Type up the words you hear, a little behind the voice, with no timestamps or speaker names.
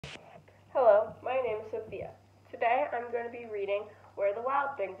Hello, my name is Sophia. Today I'm going to be reading Where the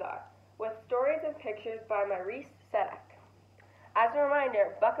Wild Things Are, with stories and pictures by Maurice. As a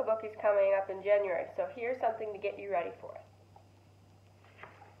reminder, Buck-a-Book is coming up in January, so here's something to get you ready for it.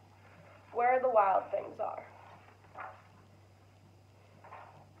 Where the Wild Things Are.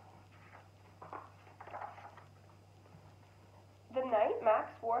 The night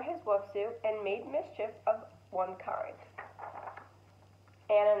Max wore his wolf suit and made mischief of one kind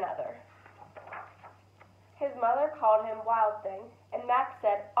and another. His mother called him Wild Thing, and Max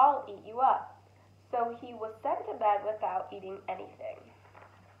said, "I'll eat you up." So he was sent to bed without eating anything.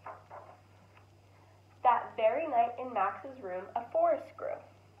 That very night in Max's room, a forest grew.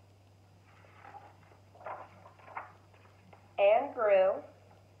 And grew.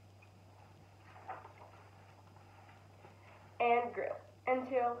 And grew,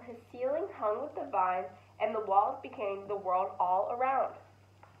 until his ceiling hung with the vines and the walls became the world all around.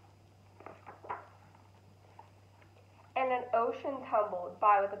 And an ocean tumbled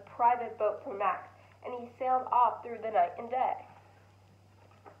by with a private boat for Max, and he sailed off through the night and day.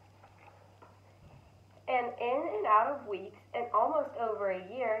 And in and out of weeks, and almost over a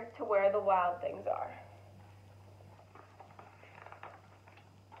year, to where the wild things are.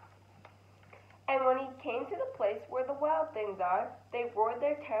 And when he came to the place where the wild things are, they roared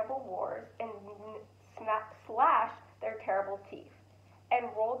their terrible wars, and slashed their terrible teeth,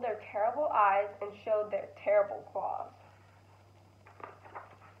 and rolled their terrible eyes, and showed their terrible claws.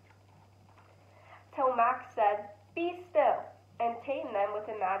 Till Max said, "Be still," and tamed them with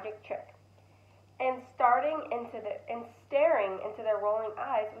a magic trick, and staring into their rolling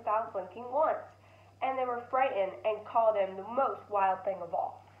eyes without blinking once, and they were frightened and called him the most wild thing of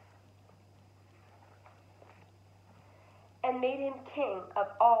all, and made him king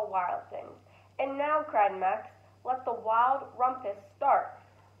of all wild things. "And now," cried Max, "let the wild rumpus start."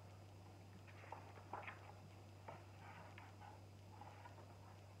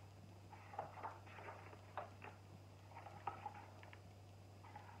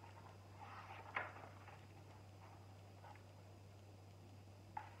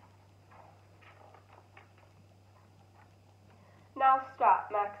 "Now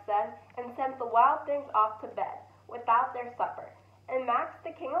stop," Max said, and sent the wild things off to bed, without their supper. And Max,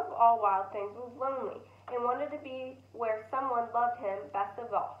 the king of all wild things, was lonely, and wanted to be where someone loved him best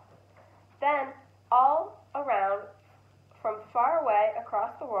of all. Then, all around, from far away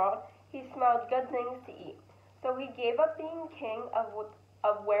across the world, he smelled good things to eat. So he gave up being king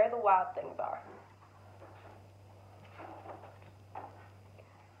of where the wild things are.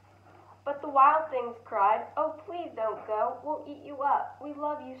 But the wild things cried, "Oh, please don't go. We'll eat you up. We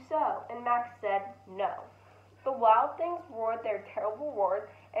love you so." And Max said, "No." The wild things roared their terrible roars,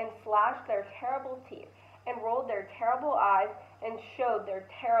 and slashed their terrible teeth, and rolled their terrible eyes, and showed their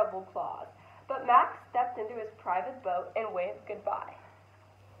terrible claws. But Max stepped into his private boat and waved goodbye,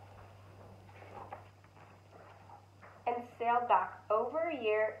 and sailed back over a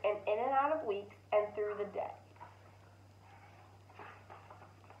year, and in and out of weeks, and through the day,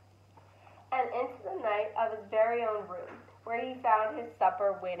 and into the night of his very own room, where he found his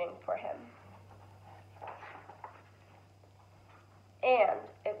supper waiting for him. And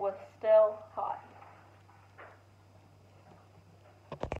it was still hot.